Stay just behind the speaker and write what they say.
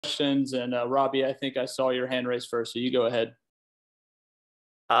questions. And Robbie, I think I saw your hand raised first, so you go ahead.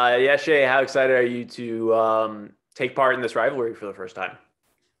 Yeah, Shea, how excited are you to take part in this rivalry for the first time?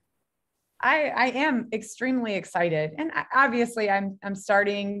 I am extremely excited. And obviously I'm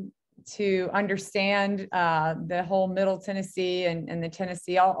starting to understand the whole Middle Tennessee and the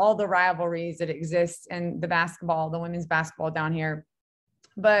Tennessee, all the rivalries that exist in the basketball, the women's basketball down here.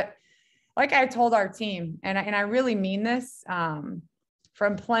 But like I told our team, and I really mean this,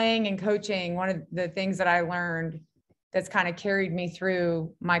 from playing and coaching, one of the things that I learned that's kind of carried me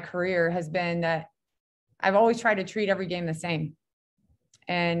through my career has been that I've always tried to treat every game the same.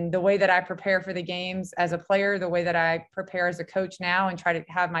 And the way that I prepare for the games as a player, the way that I prepare as a coach now and try to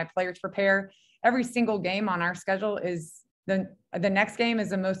have my players prepare, every single game on our schedule is the next game is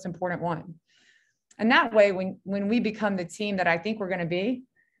the most important one. And that way, when we become the team that I think we're going to be,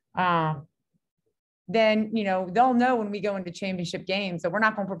 then, they'll know when we go into championship games that we're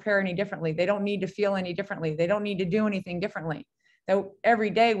not going to prepare any differently. They don't need to feel any differently. They don't need to do anything differently. So every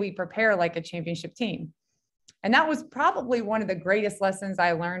day we prepare like a championship team. And that was probably one of the greatest lessons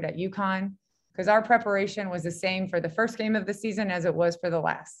I learned at UConn, because our preparation was the same for the first game of the season as it was for the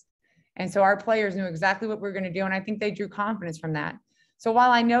last. And so our players knew exactly what we were going to do. And I think they drew confidence from that. So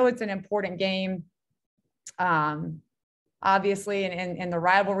while I know it's an important game, obviously, and the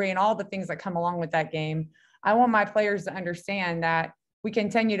rivalry and all the things that come along with that game, I want my players to understand that we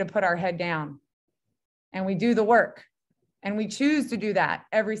continue to put our head down and we do the work, and we choose to do that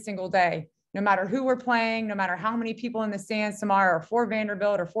every single day. No matter who we're playing, no matter how many people in the stands tomorrow are for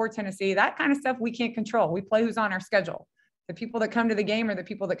Vanderbilt or for Tennessee, that kind of stuff we can't control. We play who's on our schedule. The people that come to the game are the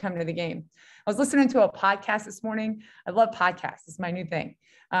people that come to the game. I was listening to a podcast this morning. I love podcasts. It's my new thing.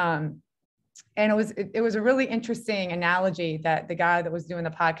 And it was a really interesting analogy that the guy that was doing the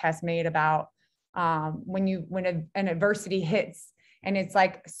podcast made about when an adversity hits and it's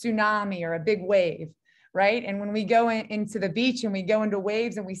like a tsunami or a big wave, right? And when we go into the beach and we go into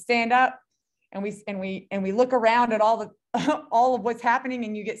waves and we stand up, and we look around at all of what's happening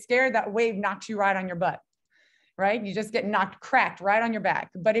and you get scared, that wave knocks you right on your butt, right? You just get cracked right on your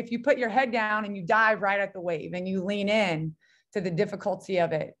back. But if you put your head down and you dive right at the wave and you lean in to the difficulty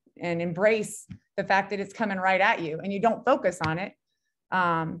of it and embrace the fact that it's coming right at you and you don't focus on it,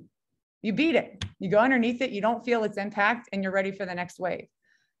 you beat it. You go underneath it, you don't feel its impact, and you're ready for the next wave.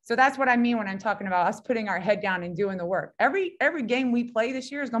 So that's what I mean when I'm talking about us putting our head down and doing the work. Every game we play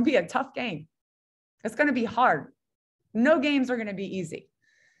this year is going to be a tough game. It's going to be hard. No games are going to be easy.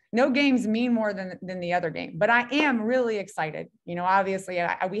 No games mean more than the other game. But I am really excited. Obviously,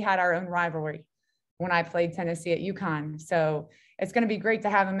 we had our own rivalry when I played Tennessee at UConn. So it's going to be great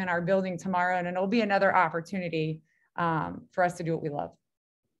to have them in our building tomorrow. And it'll be another opportunity for us to do what we love.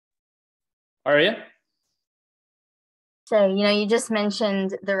 Aria? So, you just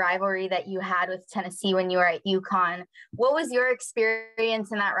mentioned the rivalry that you had with Tennessee when you were at UConn. What was your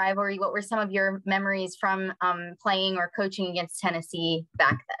experience in that rivalry? What were some of your memories from playing or coaching against Tennessee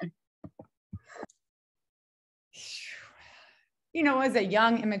back then? As a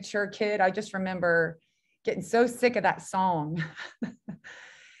young, immature kid, I just remember getting so sick of that song,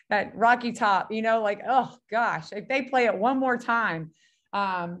 that Rocky Top, oh gosh, if they play it one more time.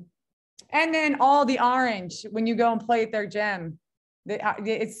 And then all the orange when you go and play at their gym,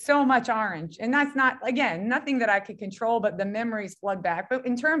 it's so much orange. And that's not, again, nothing that I could control, but the memories flood back. But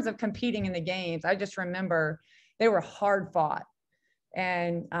in terms of competing in the games, I just remember they were hard fought.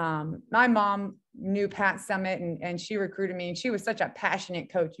 And my mom knew Pat Summit and she recruited me, and she was such a passionate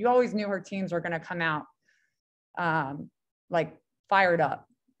coach. You always knew her teams were going to come out fired up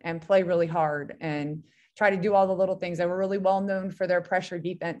and play really hard and try to do all the little things. They were really well known for their pressure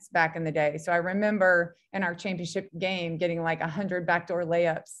defense back in the day. So I remember in our championship game getting 100 backdoor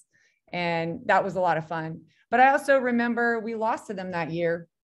layups, and that was a lot of fun. But I also remember we lost to them that year,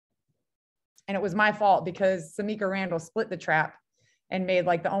 and it was my fault because Samika Randall split the trap and made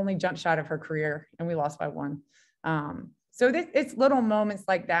the only jump shot of her career, and we lost by 1. So it's little moments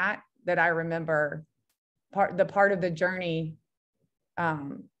like that I remember part of the journey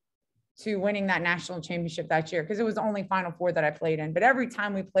to winning that national championship that year, because it was the only Final Four that I played in. But every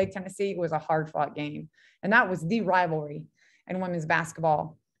time we played Tennessee, it was a hard-fought game. And that was the rivalry in women's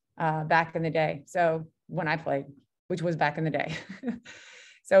basketball back in the day. So when I played, which was back in the day.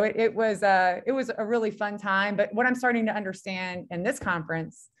 So it was a really fun time. But what I'm starting to understand in this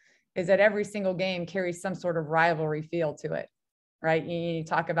conference is that every single game carries some sort of rivalry feel to it. Right? You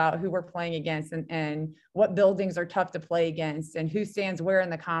talk about who we're playing against and what buildings are tough to play against and who stands where in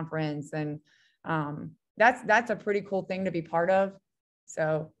the conference. And that's a pretty cool thing to be part of.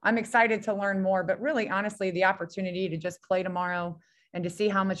 So I'm excited to learn more, but really, honestly, the opportunity to just play tomorrow And to see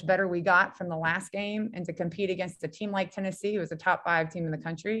how much better we got from the last game and to compete against a team like Tennessee, who was a top 5 team in the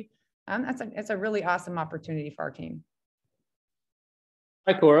country, it's a really awesome opportunity for our team.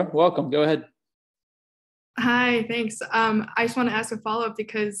 Hi, Cora. Welcome. Go ahead. Hi, thanks. I just want to ask a follow-up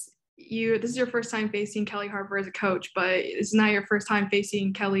because this is your first time facing Kelly Harper as a coach, but it's not your first time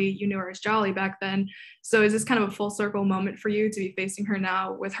facing Kelly. You knew her as Jolly back then. So is this kind of a full circle moment for you to be facing her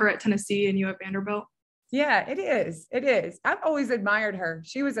now with her at Tennessee and you at Vanderbilt? Yeah, it is. It is. I've always admired her.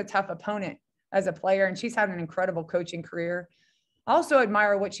 She was a tough opponent as a player, and she's had an incredible coaching career. I also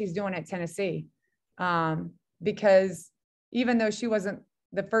admire what she's doing at Tennessee, because even though she wasn't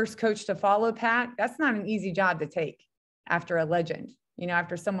the first coach to follow Pat, that's not an easy job to take after a legend. You know,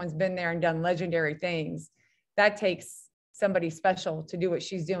 after someone's been there and done legendary things, that takes somebody special to do what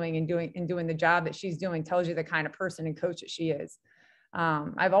she's doing, and doing the job that she's doing tells you the kind of person and coach that she is.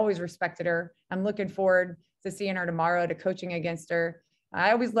 I've always respected her. I'm looking forward to seeing her tomorrow, to coaching against her.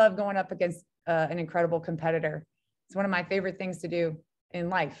 I always love going up against an incredible competitor. It's one of my favorite things to do in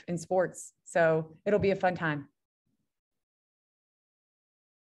life, in sports. So it'll be a fun time.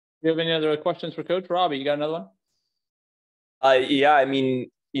 Do you have any other questions for Coach Robbie? You got another one? Yeah, I mean,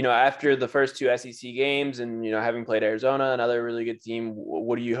 after the first 2 SEC games and, having played Arizona, another really good team,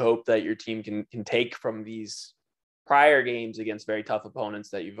 what do you hope that your team can take from these prior games against very tough opponents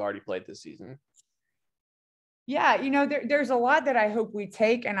that you've already played this season? Yeah, there's a lot that I hope we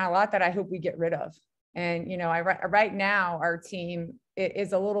take and a lot that I hope we get rid of. And, right now our team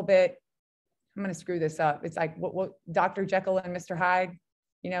is a little bit, I'm going to screw this up. It's like what Dr. Jekyll and Mr. Hyde,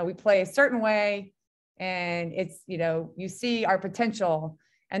 we play a certain way and it's, you see our potential,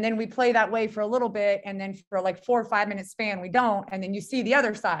 and then we play that way for a little bit. And then for like 4 or 5 minute span, we don't. And then you see the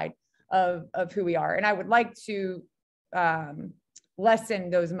other side of who we are. And I would like to lessen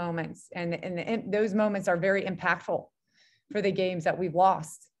those moments. And those moments are very impactful for the games that we've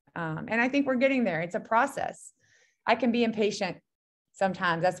lost. And I think we're getting there. It's a process. I can be impatient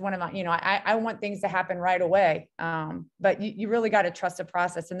sometimes. That's one of my, I want things to happen right away. But you really got to trust the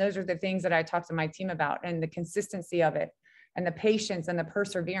process. And those are the things that I talk to my team about, and the consistency of it, and the patience and the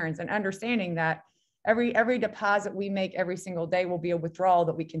perseverance, and understanding that every deposit we make every single day will be a withdrawal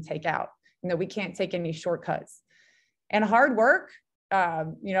that we can take out, and that we can't take any shortcuts. And hard work, I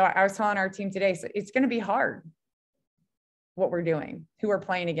was telling our team today, so it's going to be hard what we're doing, who we're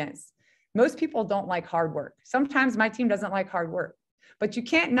playing against. Most people don't like hard work. Sometimes my team doesn't like hard work, but you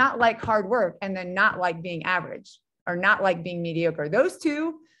can't not like hard work and then not like being average or not like being mediocre. Those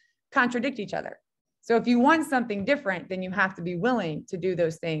two contradict each other. So if you want something different, then you have to be willing to do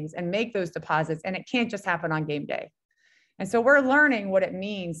those things and make those deposits. And it can't just happen on game day. And so we're learning what it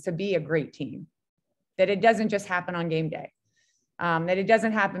means to be a great team, that it doesn't just happen on game day. That it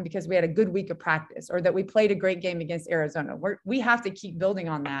doesn't happen because we had a good week of practice or that we played a great game against Arizona. We have to keep building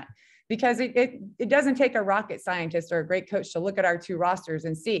on that, because it doesn't take a rocket scientist or a great coach to look at our 2 rosters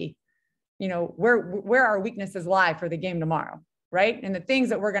and see, where our weaknesses lie for the game tomorrow, right? And the things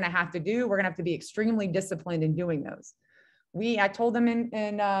that we're going to have to do, we're going to have to be extremely disciplined in doing those. I told them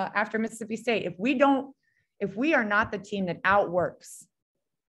after Mississippi State, if we are not the team that outworks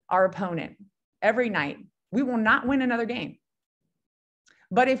our opponent every night, we will not win another game.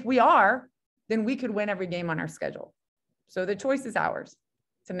 But if we are, then we could win every game on our schedule. So the choice is ours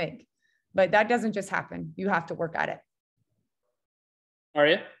to make. But that doesn't just happen. You have to work at it.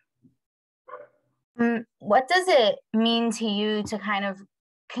 Aria? What does it mean to you to kind of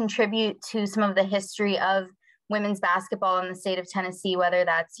contribute to some of the history of women's basketball in the state of Tennessee, whether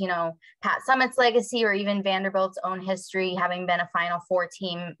that's, Pat Summitt's legacy or even Vanderbilt's own history, having been a Final Four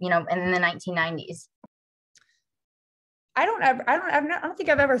team, in the 1990s? I don't think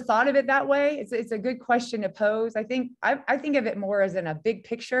I've ever thought of it that way. It's a good question to pose. I think of it more as in a big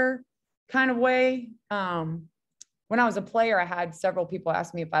picture kind of way. When I was a player, I had several people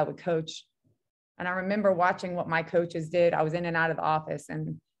ask me if I would coach. And I remember watching what my coaches did. I was in and out of the office,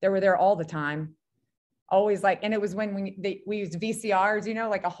 and they were there all the time. Always and it was when we used VCRs,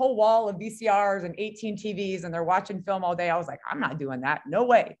 like a whole wall of VCRs and 18 TVs, and they're watching film all day. I was like, I'm not doing that. No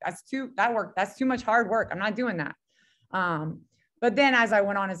way. That's too much hard work. I'm not doing that. But then as I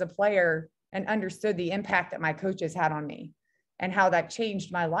went on as a player and understood the impact that my coaches had on me and how that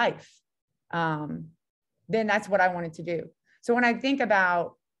changed my life, then that's what I wanted to do. So when I think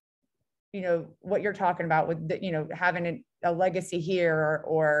about, what you're talking about with having a legacy here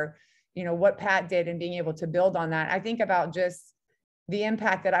or what Pat did and being able to build on that, I think about just the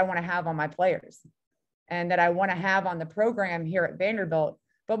impact that I want to have on my players and that I want to have on the program here at Vanderbilt,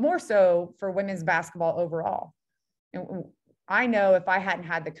 but more so for women's basketball overall. And I know if I hadn't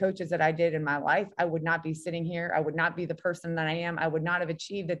had the coaches that I did in my life, I would not be sitting here. I would not be the person that I am. I would not have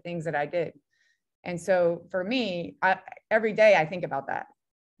achieved the things that I did. And so for me, every day I think about that.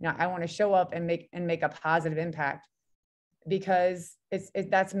 I want to show up and make a positive impact, because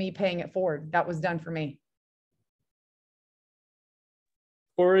that's me paying it forward. That was done for me.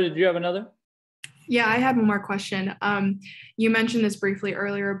 Corey, did you have another? Yeah, I had one more question. You mentioned this briefly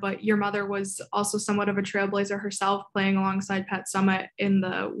earlier, but your mother was also somewhat of a trailblazer herself, playing alongside Pat Summitt in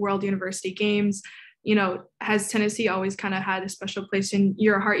the World University Games. Has Tennessee always kind of had a special place in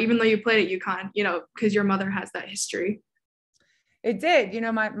your heart, even though you played at UConn, because your mother has that history? It did.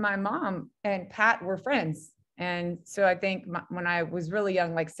 My mom and Pat were friends. And so I think when I was really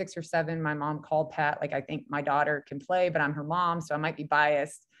young, like 6 or 7, my mom called Pat, like, I think my daughter can play, but I'm her mom, so I might be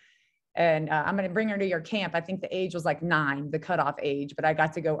biased. And I'm going to bring her to your camp. I think the age was like 9, the cutoff age, but I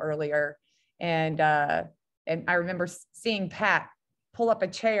got to go earlier. And I remember seeing Pat pull up a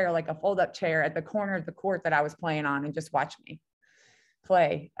chair, like a fold up chair at the corner of the court that I was playing on, and just watch me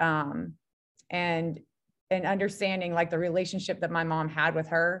play. And understanding like the relationship that my mom had with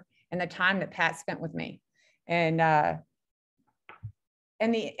her and the time that Pat spent with me. And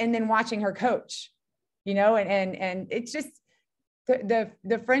then watching her coach, and it's just,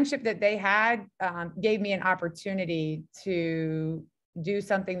 the friendship that they had gave me an opportunity to do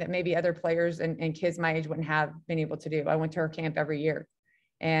something that maybe other players and kids my age wouldn't have been able to do. I went to her camp every year,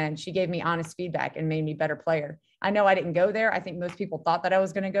 and she gave me honest feedback and made me a better player. I know I didn't go there. I think most people thought that I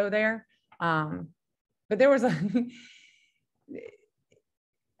was going to go there. But there was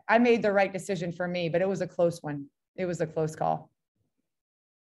I made the right decision for me, but it was a close one. It was a close call.